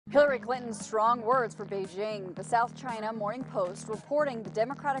Hillary Clinton's strong words for Beijing. The South China Morning Post reporting the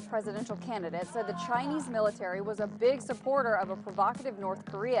Democratic presidential candidate said the Chinese military was a big supporter of a provocative North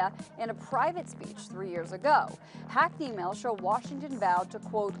Korea in a private speech 3 years ago. Hacked emails show Washington vowed to,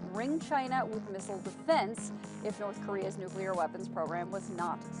 quote, ring China with missile defense if North Korea's nuclear weapons program was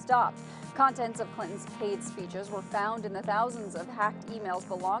not stopped. Contents of Clinton's paid speeches were found in the thousands of hacked emails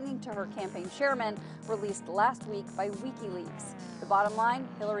belonging to her campaign chairman, released last week by WikiLeaks. The bottom line,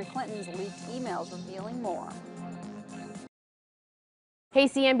 Hillary Clinton's leaked emails revealing more. Hey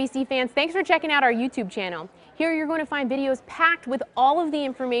CNBC fans, thanks for checking out our YouTube channel. Here you're going to find videos packed with all of the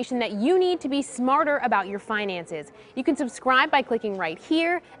information that you need to be smarter about your finances. You can subscribe by clicking right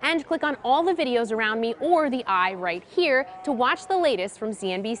here and click on all the videos around me or the eye right here to watch the latest from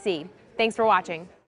CNBC. Thanks for watching.